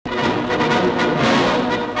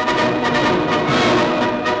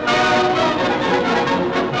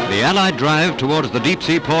The Allied drive towards the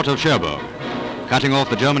deep-sea port of Cherbourg. Cutting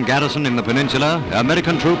off the German garrison in the peninsula,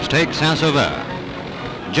 American troops take Sauveur.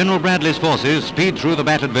 General Bradley's forces speed through the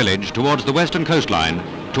battered village towards the western coastline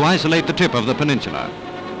to isolate the tip of the peninsula.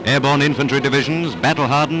 Airborne infantry divisions,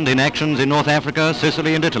 battle-hardened in actions in North Africa,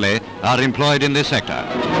 Sicily and Italy, are employed in this sector.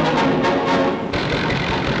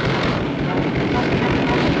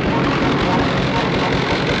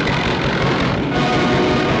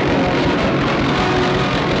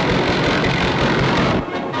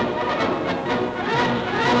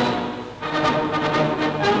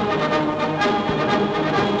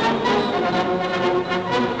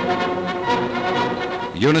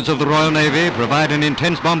 Units of the Royal Navy provide an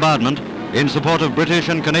intense bombardment in support of British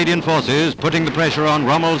and Canadian forces, putting the pressure on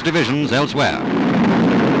Rommel's divisions elsewhere.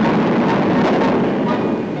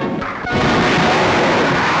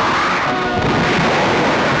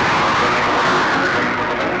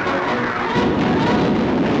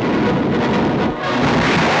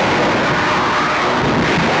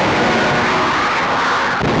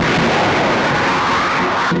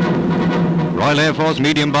 Royal Air Force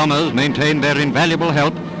medium bombers maintain their invaluable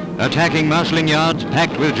help, attacking marshalling yards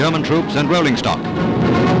packed with German troops and rolling stock.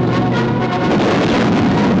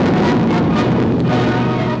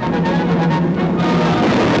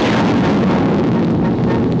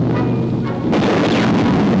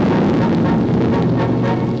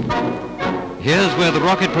 Here's where the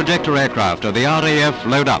rocket projector aircraft of the R.A.F.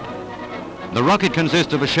 load up. The rocket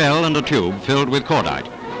consists of a shell and a tube filled with cordite.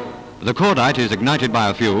 The cordite is ignited by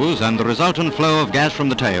a fuse, and the resultant flow of gas from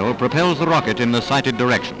the tail propels the rocket in the sighted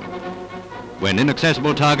direction. When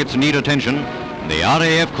inaccessible targets need attention, the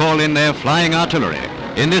R.A.F. call in their flying artillery,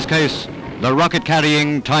 in this case, the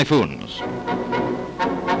rocket-carrying Typhoons.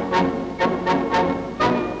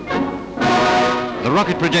 The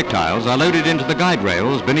rocket projectiles are loaded into the guide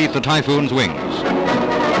rails beneath the Typhoon's wings.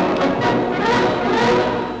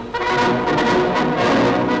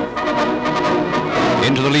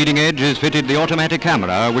 Into the leading edge is fitted the automatic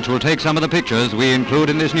camera, which will take some of the pictures we include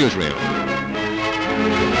in this newsreel.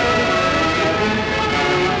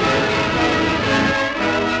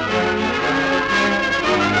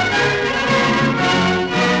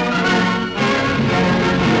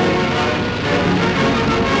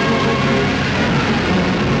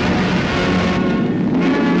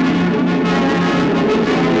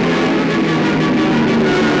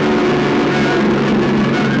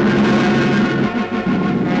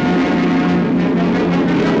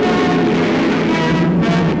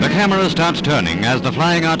 The camera starts turning as the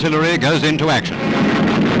flying artillery goes into action.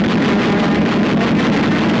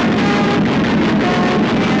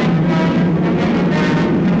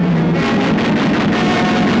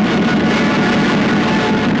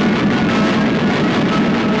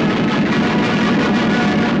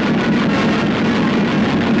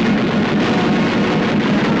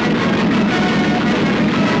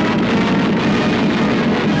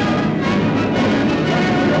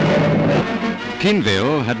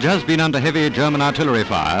 Kinville had just been under heavy German artillery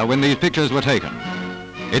fire when these pictures were taken.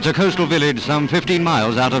 It's a coastal village some 15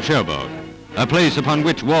 miles out of Cherbourg, a place upon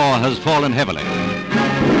which war has fallen heavily.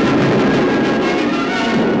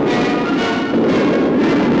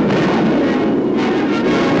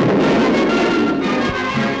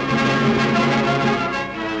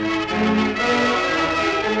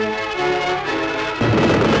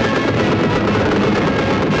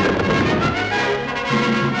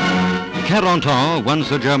 Carentan, once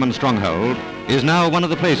a German stronghold, is now one of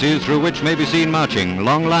the places through which may be seen marching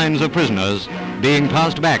long lines of prisoners being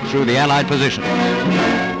passed back through the Allied positions.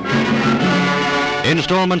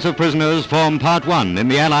 Installments of prisoners form part one in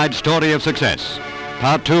the Allied story of success.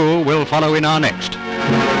 Part two will follow in our next.